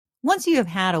Once you have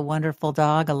had a wonderful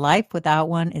dog, a life without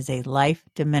one is a life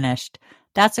diminished.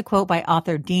 That's a quote by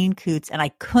author Dean Koontz, and I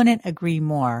couldn't agree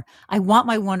more. I want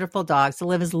my wonderful dogs to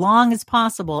live as long as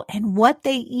possible, and what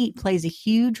they eat plays a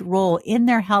huge role in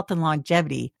their health and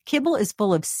longevity. Kibble is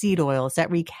full of seed oils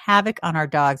that wreak havoc on our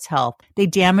dog's health. They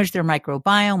damage their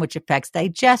microbiome, which affects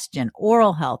digestion,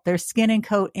 oral health, their skin and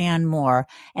coat, and more.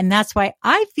 And that's why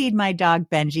I feed my dog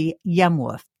Benji Yum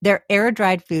Woof. Their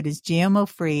air-dried food is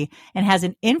GMO-free and has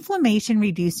an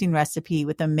inflammation-reducing recipe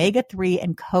with omega-3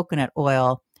 and coconut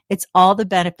oil. It's all the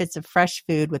benefits of fresh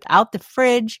food without the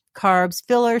fridge, carbs,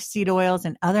 fillers, seed oils,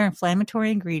 and other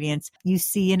inflammatory ingredients you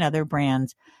see in other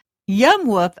brands. Yum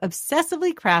Woof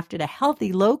obsessively crafted a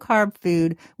healthy, low-carb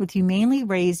food with humanely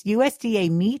raised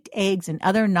USDA meat, eggs, and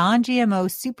other non-GMO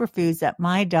superfoods that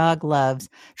my dog loves.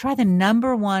 Try the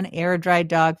 #1 air-dried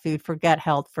dog food for gut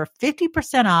health for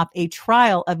 50% off a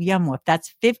trial of Yum Woof.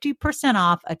 That's 50%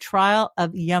 off a trial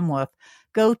of Yum Woof.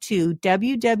 Go to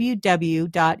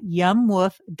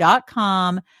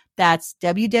www.yumwoof.com. That's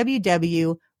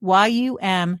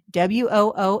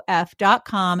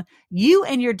www.yumwoof.com. You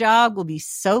and your dog will be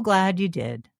so glad you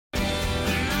did.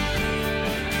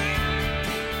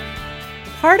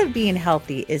 Part of being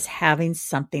healthy is having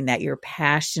something that you're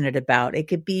passionate about. It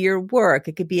could be your work.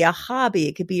 It could be a hobby.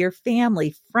 It could be your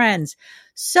family, friends,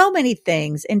 so many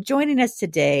things. And joining us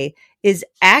today is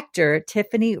actor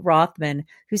Tiffany Rothman,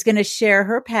 who's going to share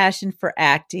her passion for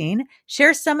acting,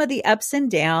 share some of the ups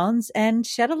and downs, and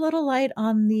shed a little light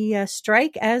on the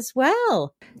strike as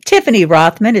well. Tiffany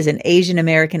Rothman is an Asian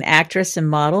American actress and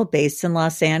model based in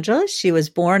Los Angeles. She was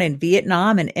born in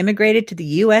Vietnam and immigrated to the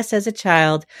U.S. as a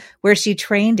child, where she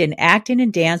trained in acting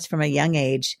and dance from a young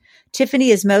age.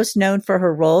 Tiffany is most known for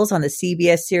her roles on the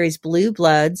CBS series Blue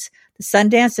Bloods, the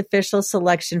Sundance official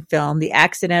selection film, The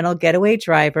Accidental Getaway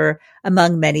Driver,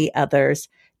 among many others.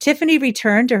 Tiffany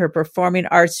returned to her performing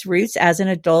arts roots as an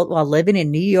adult while living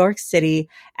in New York City,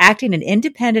 acting in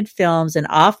independent films and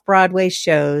off-Broadway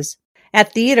shows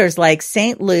at theaters like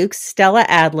St. Luke's, Stella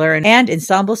Adler, and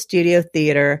Ensemble Studio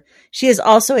Theater. She is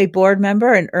also a board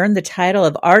member and earned the title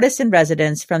of Artist in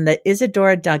Residence from the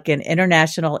Isadora Duncan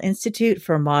International Institute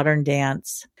for Modern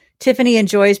Dance. Tiffany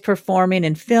enjoys performing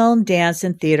in film, dance,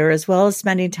 and theater, as well as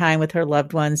spending time with her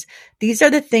loved ones. These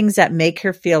are the things that make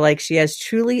her feel like she has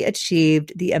truly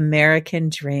achieved the American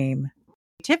dream.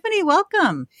 Tiffany,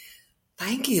 welcome.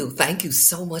 Thank you. Thank you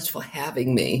so much for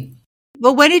having me.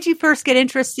 Well, when did you first get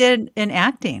interested in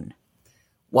acting?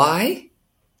 Why?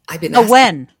 I've been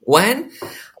when? When?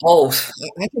 Oh,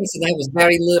 I think since I was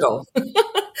very little.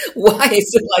 Why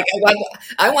is it like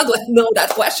I want to know that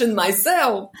question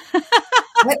myself.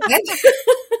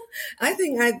 I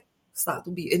think I started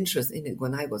to be interested in it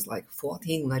when I was like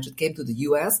 14, when I just came to the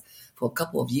U.S. for a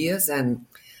couple of years,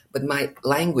 but my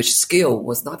language skill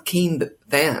was not keen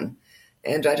then.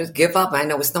 And I just give up. I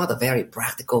know it's not a very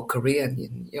practical career.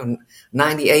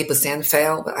 98%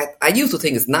 fail. But I used to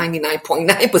think it's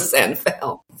 99.9%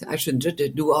 fail. I should just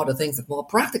do all the things that are more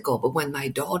practical. But when my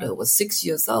daughter was 6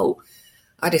 years old,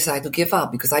 I decided to give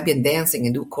up because I've been dancing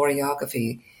and do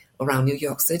choreography around New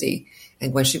York City.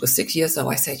 And when she was 6 years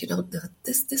old, I said,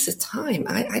 this is time.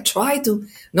 I tried to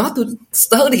not to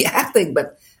study acting,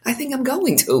 but I think I'm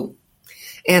going to.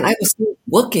 And I was still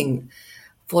working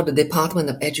for the Department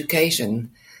of Education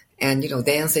and,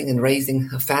 dancing and raising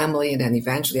a family. And then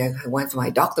eventually I went for my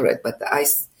doctorate, but I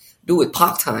do it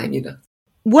part-time,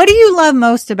 What do you love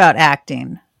most about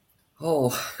acting?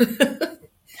 Oh,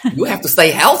 you have to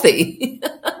stay healthy.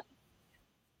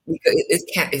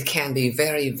 It can be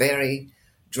very, very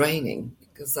draining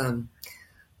because,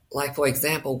 like, for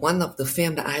example, one of the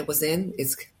film that I was in,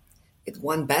 it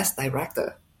won Best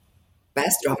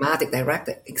Dramatic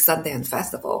Director in Sundance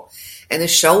Festival, and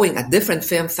it's showing at different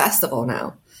film festival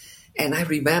now. And I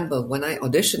remember when I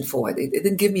auditioned for it, it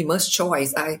didn't give me much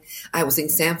choice. I was in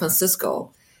San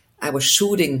Francisco. I was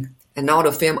shooting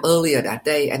another film earlier that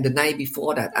day, and the night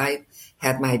before that, I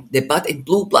had my debut in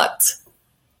Blue Bloods.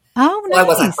 Oh, nice. So I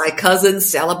was at my cousin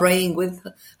celebrating with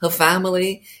her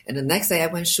family, and the next day I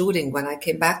went shooting. When I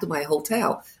came back to my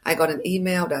hotel, I got an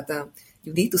email that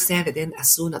you need to send it in as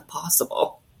soon as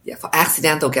possible. Yeah, for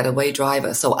Accidental Getaway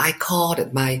Driver. So I called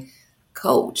it my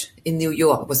coach in New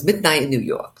York. It was midnight in New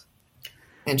York.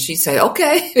 And she said,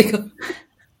 okay.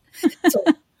 So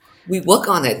we work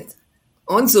on it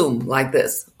on Zoom like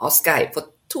this, or Skype for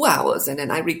 2 hours. And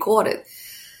then I recorded.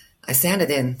 I sent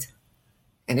it in.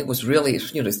 And it was really,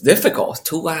 it's difficult.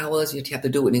 2 hours, you have to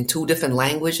do it in 2 different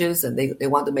languages. And they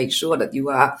want to make sure that you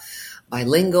are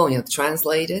bilingual and you have to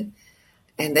translate it.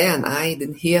 And then I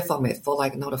didn't hear from it for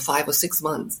like another 5 or 6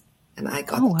 months. And I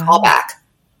got the call back.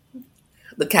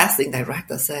 the casting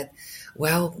director said,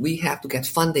 well, we have to get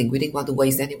funding. We didn't want to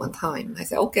waste anyone's time. I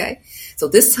said, okay. So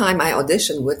this time I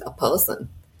auditioned with a person,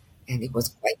 and it was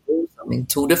quite gruesome in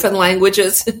 2 different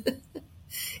languages.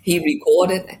 He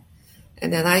recorded,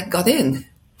 and then I got in.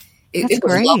 That's It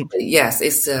was great. lovely. Yes,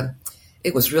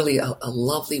 it was really a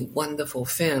lovely, wonderful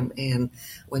film. And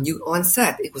when you on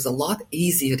set, it was a lot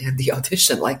easier than the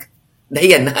audition, like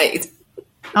day and night.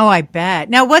 Oh, I bet.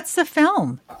 Now, what's the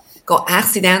film? Called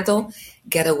Accidental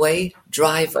Getaway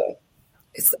Driver.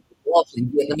 It's a lovely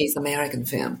Vietnamese American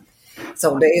film.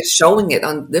 So they're showing it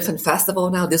on different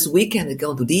festivals now. This weekend it's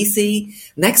going to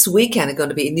DC. Next weekend it's going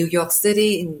to be in New York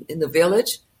City in the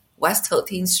Village, West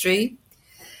 13th Street.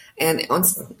 And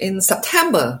in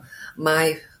September,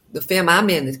 the film I'm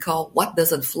in is called What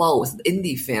Doesn't Flow. It's an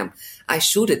indie film. I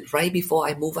shoot it right before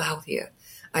I move out here.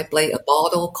 I play a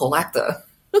bottle collector.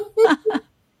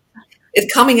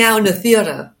 It's coming out in the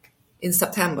theater in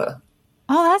September.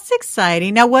 Oh, that's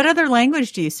exciting. Now, what other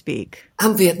language do you speak?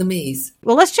 I'm Vietnamese.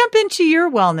 Well, let's jump into your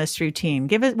wellness routine.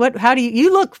 Give it how do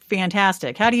you look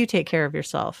fantastic. How do you take care of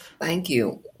yourself? Thank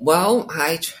you. Well,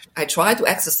 I try to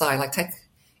exercise, like take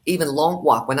even long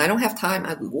walk. When I don't have time,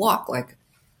 I would walk like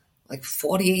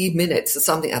 40 minutes or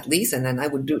something at least, and then I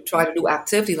would try to do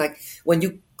activity like when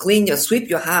you sweep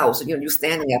your house, and you're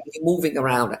standing up, you're moving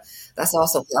around. That's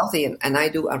also healthy, and I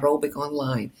do aerobic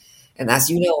online. And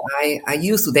as you know, I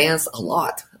used to dance a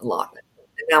lot.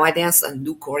 And now I dance and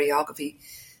do choreography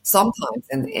sometimes,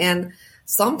 and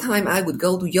sometimes I would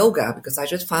go to yoga because I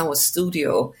just found a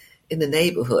studio in the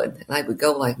neighborhood, and I would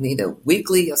go like either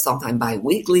weekly or sometimes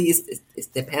bi-weekly.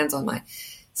 It depends on my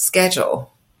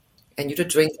schedule. And you just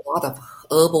drink a lot of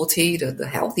herbal tea, the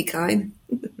healthy kind,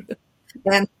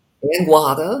 and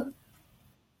water.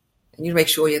 And you make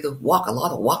sure you have to walk a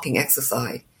lot of walking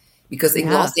exercise. Because in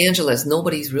Los Angeles,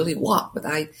 nobody's really walked, but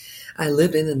I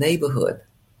live in a neighborhood.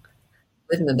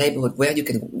 Where you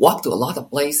can walk to a lot of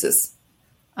places.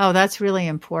 Oh, that's really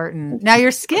important. Now,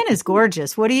 your skin is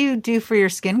gorgeous. What do you do for your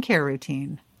skincare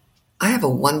routine? I have a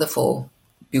wonderful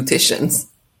beautician.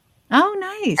 Oh,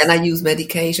 nice. And I use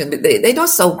medication, but they're not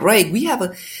so great. We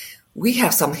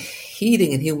have some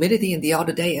heating and humidity, and the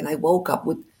other day, and I woke up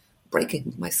with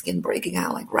my skin breaking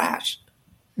out like rash.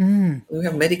 We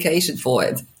have medication for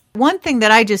it. One thing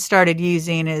that I just started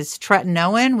using is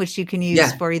tretinoin, which you can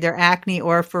use for either acne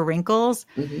or for wrinkles.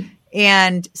 Mm-hmm.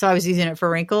 And so I was using it for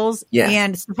wrinkles. Yeah.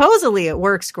 And supposedly it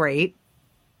works great.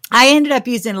 I ended up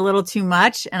using a little too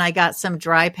much, and I got some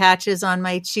dry patches on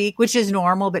my cheek, which is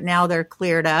normal, but now they're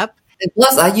cleared up. And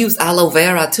plus, I use aloe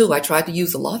vera too. I try to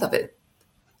use a lot of it.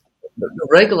 The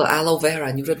regular aloe vera,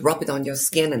 and you just rub it on your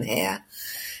skin and hair.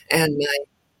 And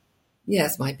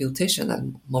my beautician,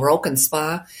 a Moroccan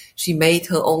spa, she made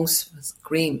her own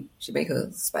cream. She made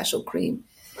her special cream.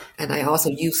 And I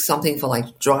also use something for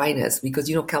like dryness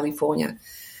because, California,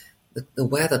 the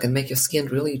weather can make your skin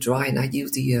really dry. And I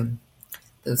use the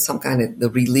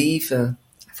relief. I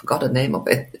forgot the name of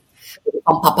it.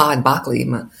 From Papa and Barkley.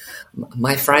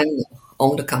 My friend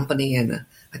owned the company, and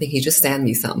I think he just sent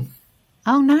me some.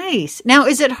 Oh, nice. Now,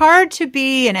 is it hard to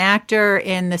be an actor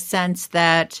in the sense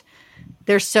that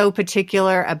they're so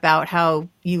particular about how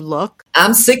you look?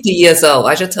 I'm 60 years old.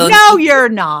 I just turned. No, you're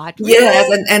not. Really?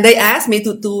 Yes, and they asked me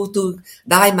to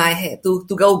dye my hair, to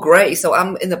go gray. So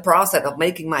I'm in the process of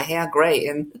making my hair gray,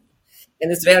 and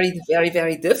it's very, very,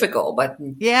 very difficult. But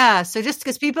yeah, so just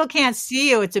because people can't see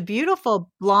you, it's a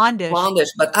beautiful blondish.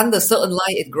 But under certain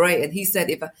light, it's gray. And he said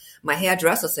if my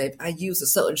hairdresser said I use a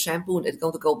certain shampoo, it's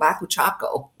going to go back to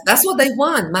charcoal. That's what they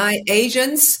want. My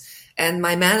agents and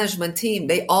my management team,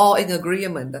 they all in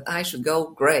agreement that I should go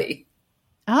gray.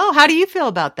 Oh, how do you feel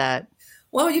about that?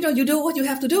 Well, you do what you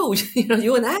have to do.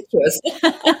 You're an actress.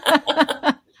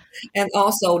 And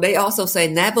they also say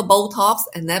never Botox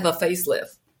and never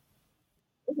facelift.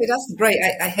 Okay, that's great.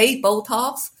 I hate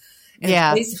Botox.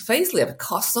 And facelift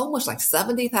costs so much, like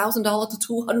 $70,000 to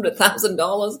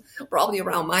 $200,000, probably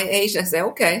around my age. I say,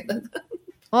 okay.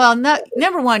 Well,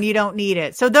 number one, you don't need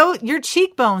it. So though your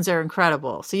cheekbones are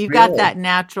incredible. So you've got that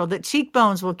natural, the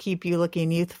cheekbones will keep you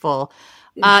looking youthful.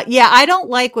 I don't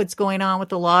like what's going on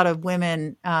with a lot of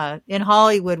women in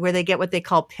Hollywood where they get what they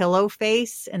call pillow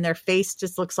face and their face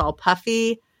just looks all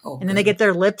puffy. And then they get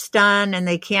their lips done and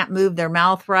they can't move their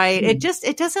mouth right. It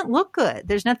doesn't look good.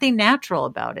 There's nothing natural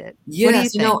about it.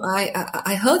 Yes,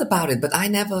 I heard about it, but I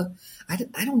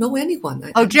don't know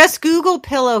anyone. Just Google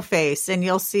pillow face and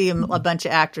you'll see a bunch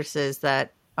of actresses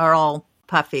that are all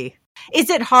puffy.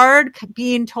 Is it hard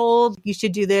being told you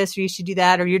should do this or you should do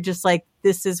that? Or you're just like,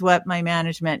 this is what my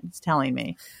management is telling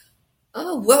me?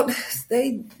 Oh, well,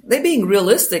 they're being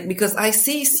realistic because I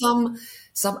see some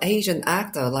Asian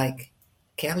actor like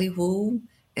Kelly Wu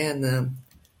and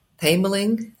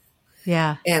Tamerling.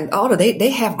 Yeah. And all of they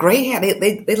have gray hair.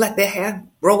 They let their hair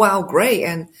grow out gray.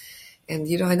 And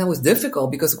I know it's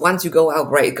difficult because once you go out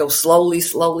gray, it goes slowly,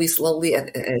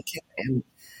 and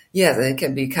yes, it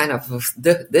can be kind of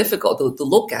difficult to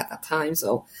look at times.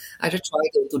 So I just try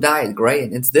to dye it gray,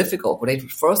 and it's difficult. But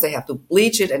first they have to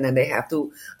bleach it, and then they have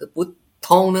to put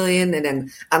toner in, and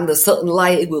then under certain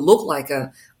light it will look like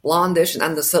a blondish, and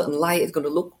under certain light it's going to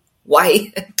look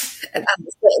white, and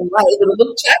under certain light it's going to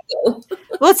look chocolate.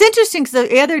 Well, it's interesting because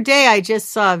the other day I just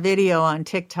saw a video on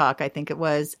TikTok, I think it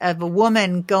was, of a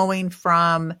woman going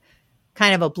from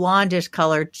kind of a blondish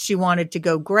color. She wanted to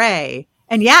go gray.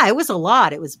 And yeah, it was a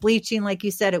lot. It was bleaching, like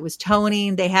you said. It was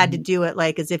toning. They had to do it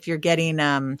like as if you're getting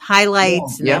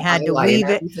highlights, and they had to weave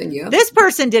it. Yeah. This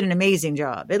person did an amazing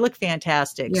job. It looked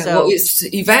fantastic. Yeah, so well, it's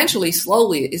eventually,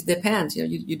 slowly, it depends.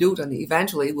 You do it, and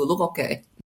eventually it will look okay.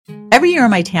 every year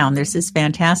in my town, there's this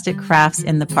fantastic crafts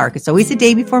in the park. It's always the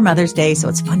day before Mother's Day, so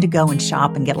it's fun to go and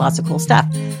shop and get lots of cool stuff.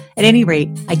 At any rate,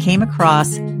 I came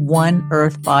across One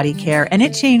Earth Body Care, and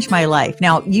it changed my life.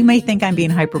 Now, you may think I'm being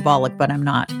hyperbolic, but I'm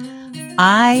not.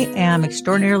 I am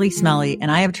extraordinarily smelly,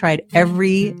 and I have tried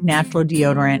every natural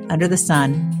deodorant under the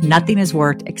sun. Nothing has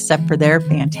worked except for their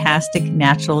fantastic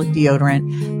natural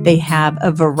deodorant. They have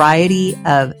a variety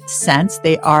of scents.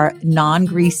 They are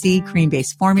non-greasy,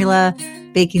 cream-based formula,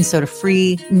 baking soda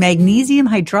free. Magnesium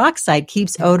hydroxide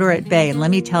keeps odor at bay, and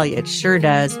let me tell you, it sure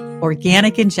does.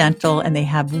 Organic and gentle, and they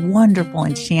have wonderful,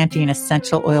 enchanting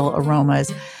essential oil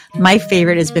aromas. My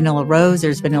favorite is vanilla rose.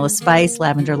 There's vanilla spice,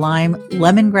 lavender lime,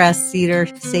 lemongrass, cedar,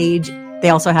 sage. They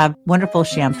also have wonderful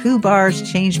shampoo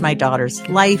bars, changed my daughter's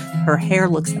life. Her hair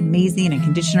looks amazing, and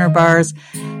conditioner bars.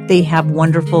 They have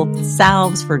wonderful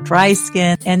salves for dry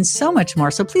skin and so much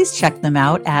more. So please check them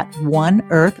out at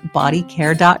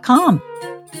oneearthbodycare.com.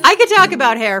 I could talk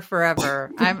about hair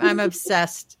forever. I'm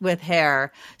obsessed with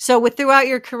hair. So throughout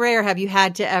your career, have you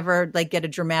had to ever get a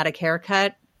dramatic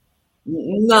haircut?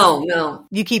 No.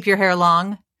 You keep your hair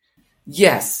long?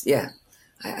 Yes, yeah.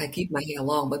 I keep my hair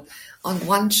long, but on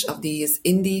one of these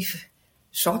indie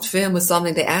short film or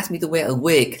something, they asked me to wear a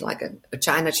wig, like a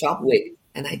China shop wig,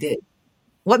 and I did.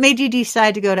 What made you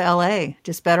decide to go to LA?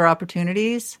 Just better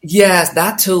opportunities? Yes,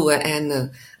 that too,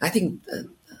 and I think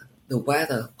the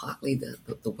weather, partly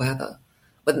the weather.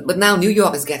 But now New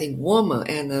York is getting warmer,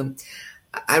 and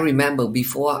I remember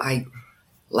before I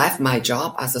left my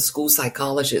job as a school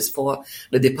psychologist for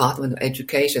the Department of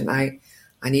Education, I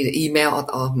need an email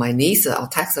of my niece or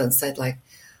text her and said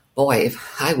boy,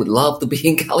 if I would love to be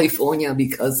in California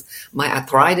because my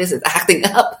arthritis is acting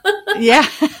up. Yeah.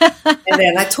 And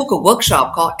then I took a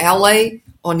workshop called LA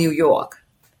or New York.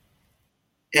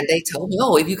 And they told me,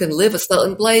 if you can live a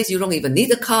certain place, you don't even need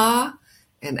a car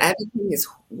and everything is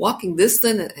walking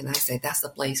distance. And I said, that's the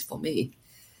place for me.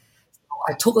 So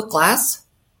I took a class.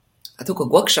 I took a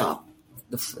workshop.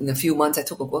 In a few months, I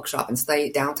took a workshop and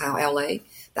stayed downtown LA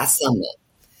that summer.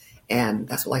 And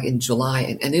that's in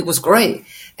July. And it was great.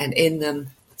 And in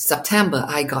September,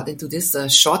 I got into this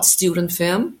short student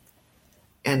film.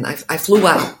 And I flew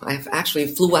out. I actually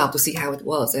flew out to see how it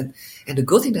was. And the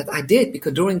good thing that I did,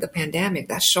 because during the pandemic,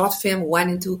 that short film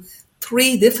went into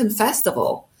 3 different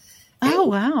festivals. Oh,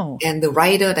 wow. And the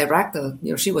writer, director,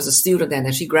 she was a student then,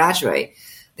 and she graduated.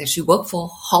 Then she worked for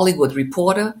Hollywood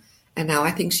Reporter. And now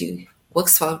I think she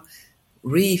works for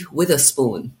Reese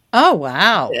Witherspoon. Oh,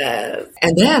 wow. Yes.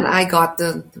 And then I got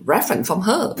the reference from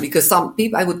her because some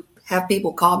people, I would have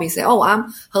people call me and say,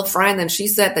 I'm her friend and she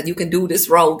said that you can do this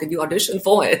role. Can you audition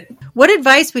for it? What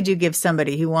advice would you give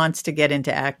somebody who wants to get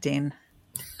into acting?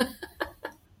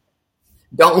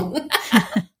 Don't.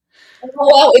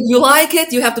 Well, if you like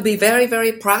it, you have to be very,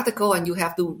 very practical and you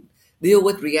have to deal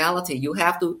with reality. You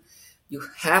have to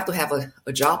have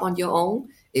a job on your own.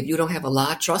 If you don't have a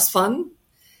large trust fund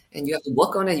and you have to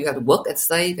work on it, you have to work and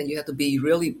save and you have to be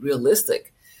really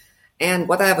realistic. And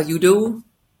whatever you do,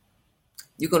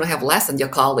 you're going to have less than your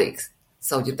colleagues.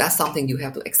 So that's something you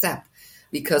have to accept.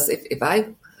 Because if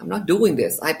I'm not doing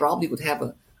this, I probably would have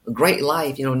a great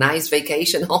life, nice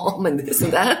vacation home and this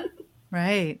and that.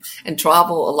 Right. And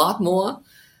travel a lot more.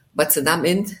 But since I'm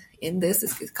in this,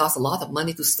 it costs a lot of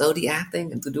money to study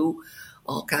acting and to do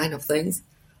all kind of things.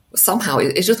 Somehow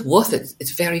it's just worth it.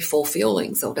 It's very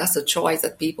fulfilling. So that's a choice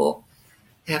that people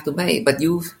have to make. But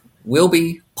you will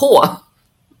be poor.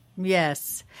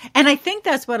 Yes. And I think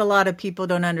that's what a lot of people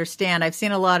don't understand. I've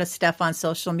seen a lot of stuff on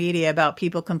social media about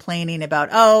people complaining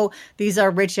about, these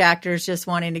are rich actors just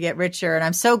wanting to get richer. And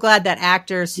I'm so glad that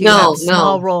actors who have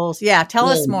small roles. Yeah. Tell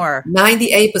us more.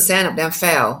 98% of them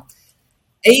fail.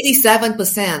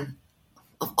 87%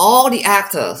 of all the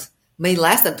actors made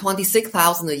less than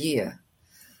 $26,000 a year.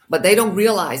 But they don't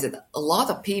realize it. A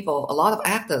lot of people, a lot of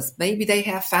actors, maybe they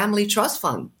have family trust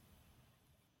fund.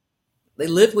 They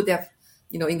live with their,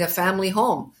 in their family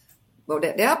home. Well,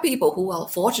 there are people who are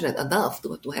fortunate enough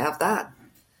to have that.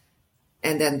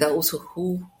 And then those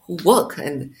who work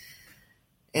and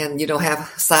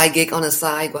have side gig on the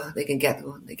side, well, they get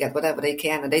whatever they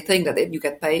can. And they think that if you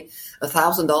get paid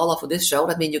 $1,000 for this show,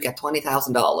 that means you get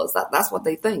 $20,000. That's what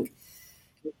they think.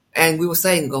 And we were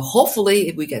saying, well, hopefully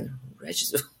if we get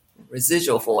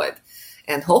residual for it,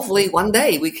 and hopefully one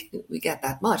day we get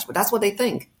that much. But that's what they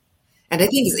think. And they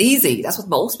think it's easy. That's what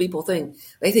most people think.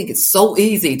 They think it's so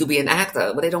easy to be an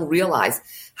actor, but they don't realize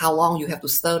how long you have to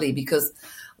study. Because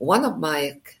one of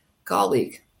my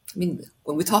colleagues, when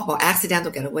we talk about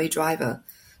Accidental Getaway Driver,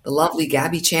 the lovely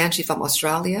Gabby Chan, she's from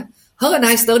Australia. Her and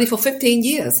I studied for 15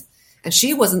 years. And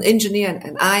she was an engineer,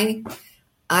 and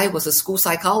I was a school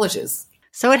psychologist.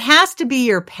 So it has to be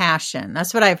your passion.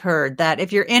 That's what I've heard, that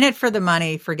if you're in it for the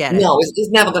money, forget it. No, it's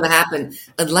never going to happen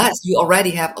unless you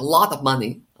already have a lot of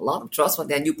money, a lot of trust fund,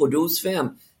 then you produce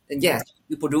film. And yes,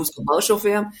 you produce commercial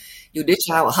film, you dish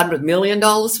out $100 million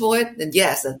for it, and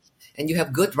yes, and you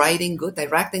have good writing, good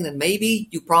directing, then maybe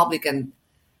you probably can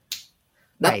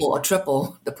double or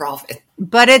triple the profit.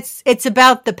 But it's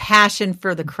about the passion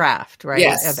for the craft, right?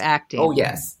 Yes. Of acting. Oh,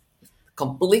 yes.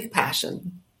 Complete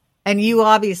passion. And you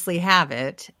obviously have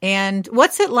it. And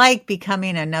what's it like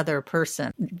becoming another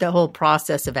person, the whole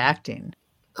process of acting?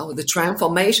 Oh, the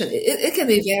transformation. It can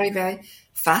be very, very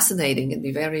fascinating and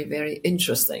be very, very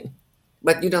interesting.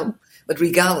 But, but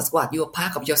regardless what, you're a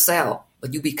part of yourself,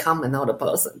 but you become another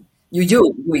person.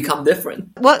 You become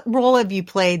different. What role have you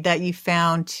played that you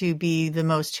found to be the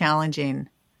most challenging?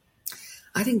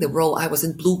 I think the role, I was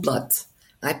in Blue Bloods.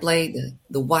 I played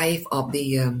the wife of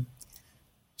the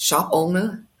shop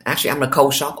owner. Actually, I'm the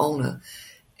co-shop owner.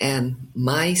 And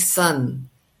my son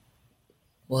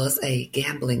was a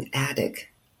gambling addict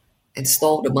and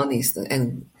stole the money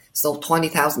and stole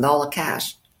 $20,000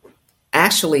 cash.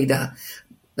 Actually, the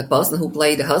person who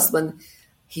played the husband,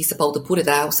 he's supposed to put it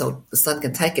out so the son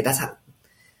can take it. That's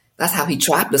how he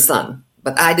trapped the son.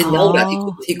 But I didn't know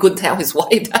that. He couldn't tell his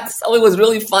wife that. So it was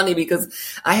really funny because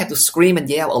I had to scream and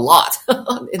yell a lot.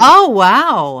 Oh,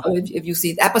 wow. If you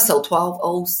see episode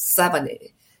 1207,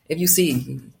 if you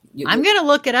see... I'm going to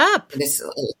look it up. And it's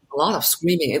a lot of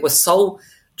screaming. It was so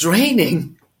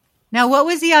draining. Now, what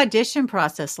was the audition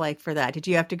process like for that? Did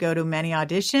you have to go to many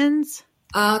auditions?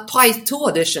 Twice, 2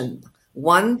 auditions.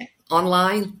 One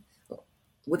online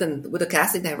with a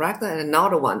casting director, and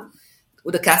another one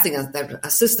with a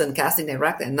assistant casting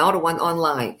director, and another one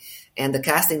online. And the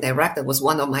casting director was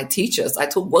one of my teachers. I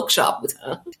took workshop with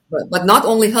her, but not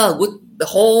only her, with the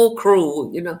whole crew.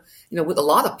 With a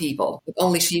lot of people. But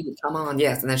only she would come on,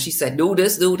 yes. And then she said, "Do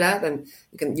this, do that, and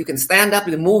you can stand up,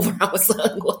 you can move around a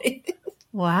certain way."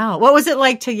 Wow, what was it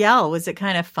like to yell? Was it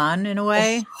kind of fun in a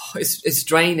way? Oh, it's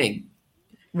draining.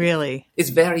 Really? It's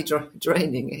very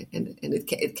draining, and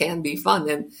it can be fun.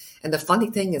 And the funny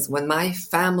thing is, when my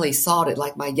family saw it,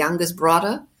 like my youngest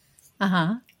brother,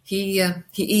 he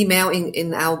emailed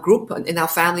in our group, in our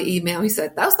family email, he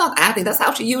said, "That's not acting. That's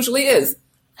how she usually is."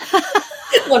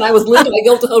 When I was little, I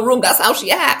go to her room. That's how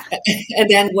she acts. And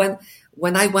then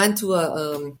when I went to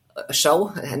a show,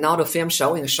 another film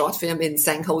show, in a short film in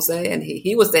San Jose, and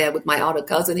he was there with my other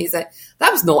cousin. He said,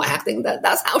 "That was no acting.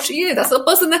 That's how she is. That's her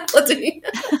personality."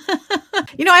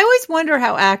 I always wonder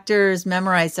how actors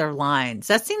memorize their lines.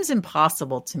 That seems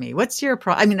impossible to me. What's your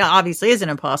obviously it isn't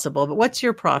impossible, but what's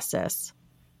your process?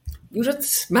 You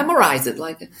just memorize it.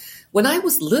 Like when I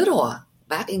was little,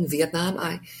 back in Vietnam,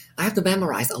 I have to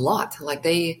memorize a lot. Like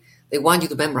they want you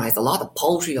to memorize a lot of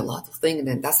poetry, a lot of things, and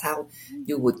then that's how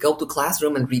you would go to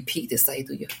classroom and repeat it, say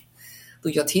to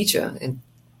your teacher. And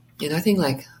I think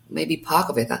like maybe part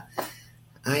of it,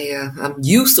 I'm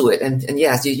used to it. And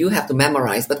yes, you have to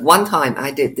memorize. But one time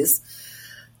I did this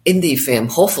indie film.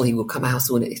 Hopefully it will come out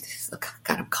soon. It's a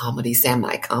kind of comedy,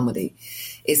 semi-comedy.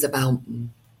 It's about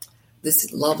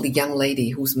this lovely young lady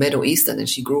who's Middle Eastern, and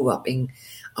she grew up in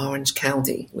Orange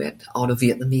County, where all the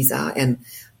Vietnamese are, and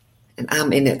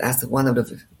I'm in it as one of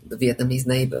the Vietnamese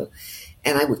neighbor.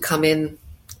 And I would come in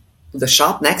to the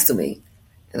shop next to me,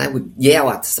 and I would yell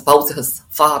at suppose his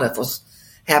father for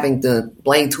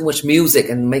playing too much music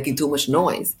and making too much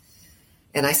noise.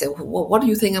 And I said, well, "What do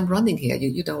you think I'm running here?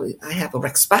 I have a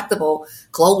respectable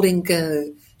clothing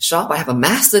shop. I have a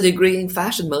master's degree in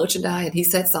fashion merchandise." And he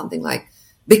said something like,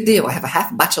 "Big deal. I have a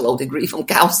half bachelor degree from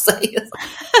Cal State."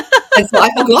 And so I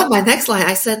forgot my next line.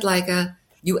 I said like,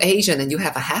 "You Asian and you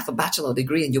have a half a bachelor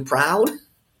degree and you're proud?"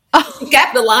 She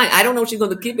kept the line. I don't know if she's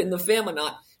going to keep it in the film or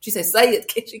not. She said, say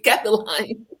it. She kept the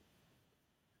line.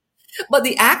 But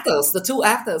the actors, the two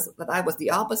actors that I was the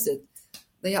opposite,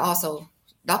 they are also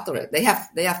doctorate. They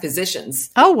are physicians.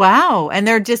 Oh, wow. And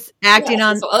they're just acting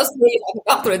on. So us three have a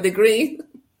doctorate degree.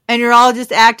 And you're all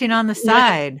just acting on the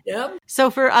side. Yeah. So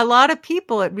for a lot of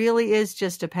people, it really is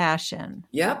just a passion.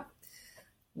 Yep.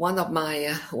 One of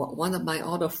my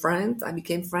other friends, I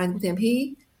became friends with him.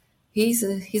 He's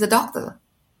a doctor.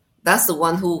 That's the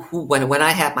one who when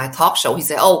I had my talk show, he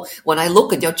said, "Oh, when I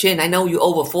look at your chin, I know you're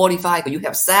over 45. But you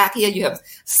have sack here, you have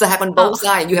sack on both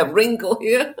sides, you have wrinkle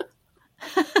here."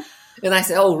 And I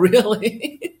said, "Oh,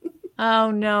 really?" Oh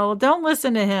no! Don't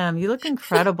listen to him. You look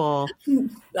incredible.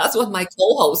 That's what my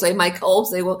co-host say. My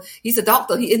co-host say, "Well, he's a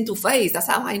doctor. He into face. That's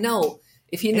how I know."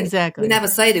 If he never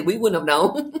said it, we wouldn't have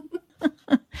known.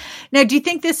 Now, do you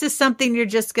think this is something you're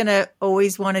just going to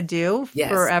always want to do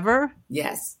forever?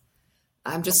 Yes.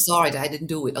 I'm just sorry that I didn't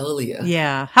do it earlier.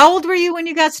 Yeah. How old were you when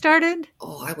you got started?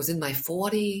 Oh, I was in my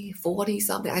 40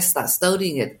 something. I started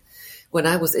studying it when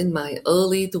I was in my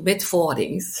early to mid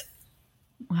 40s.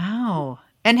 Wow.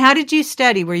 And how did you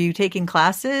study? Were you taking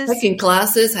classes? Taking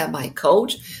classes, have my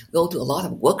coach, go to a lot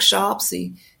of workshops,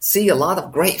 see a lot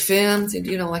of great films. And,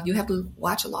 you have to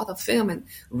watch a lot of film and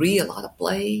read a lot of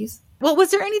plays. Well,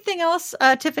 was there anything else,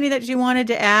 Tiffany, that you wanted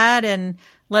to add and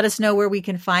let us know where we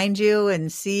can find you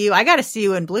and see you? I got to see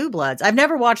you in Blue Bloods. I've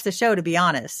never watched the show, to be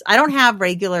honest. I don't have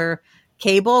regular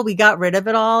cable. We got rid of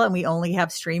it all and we only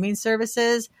have streaming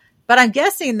services. But I'm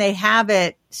guessing they have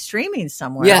it streaming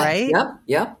somewhere, right?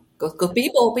 Yep. Because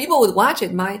people would watch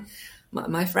it. My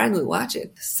friend would watch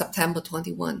it September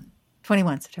 21.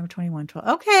 September 21, 12.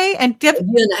 Okay. And a year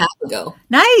and a half ago.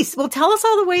 Nice. Well, tell us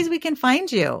all the ways we can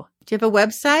find you. Do you have a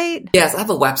website? Yes, I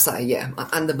have a website,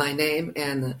 under my name.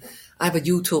 And I have a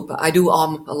YouTube. I do a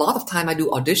lot of time I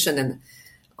do audition and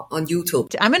on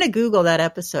YouTube. I'm going to Google that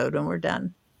episode when we're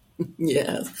done.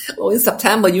 Yes. Well, in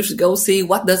September, you should go see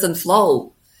What Doesn't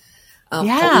Flow.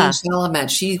 Chalamet,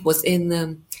 she was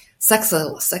in Sex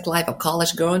Life of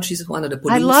College Girl, and she's one of the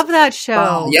producers. I love that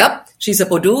show. Yep. She's a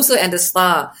producer and a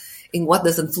star in What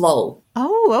Doesn't Flow.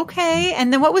 Oh, okay.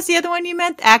 And then what was the other one you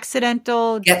meant?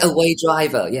 Accidental Getaway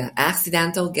Driver. Yeah,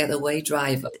 Accidental Getaway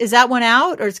Driver. Is that one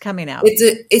out or it's coming out?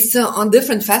 It's on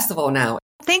different festival now.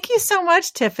 Thank you so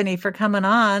much, Tiffany, for coming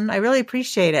on. I really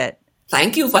appreciate it.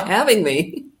 Thank you for having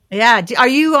me. Yeah. Are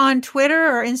you on Twitter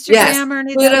or Instagram or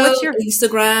anything? Twitter, what's your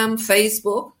Instagram,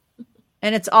 Facebook?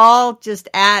 And it's all just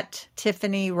at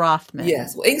Tiffany Rothman.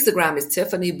 Yes. Well, Instagram is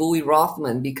Tiffany Bowie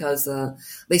Rothman because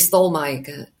they stole my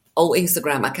old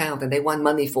Instagram account and they want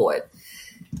money for it.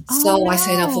 So I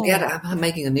said, no, forget it. I'm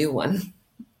making a new one.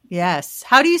 Yes.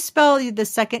 How do you spell the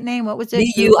second name? What was it?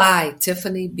 B-U-I,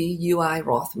 Tiffany B-U-I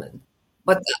Rothman.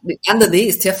 But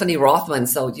underneath is Tiffany Rothman.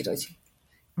 So,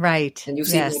 right. And you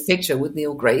see my picture with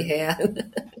Neil gray hair.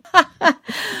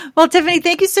 Well, Tiffany,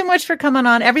 thank you so much for coming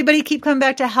on. Everybody keep coming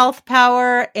back to Health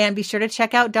Power and be sure to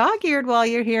check out Dog Eared while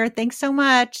you're here. Thanks so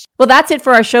much. Well, that's it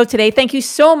for our show today. Thank you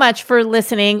so much for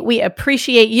listening. We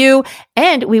appreciate you.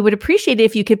 And we would appreciate it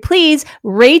if you could please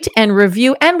rate and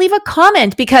review and leave a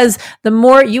comment, because the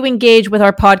more you engage with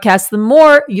our podcast, the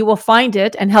more you will find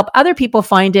it and help other people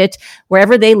find it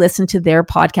wherever they listen to their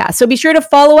podcast. So be sure to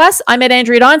follow us. I'm at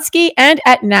Andrea Donsky and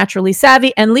at Naturally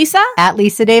Savvy, and Lisa at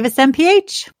Lisa Davis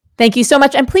MPH. Thank you so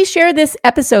much. And please share this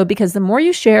episode, because the more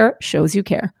you share shows you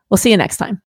care. We'll see you next time.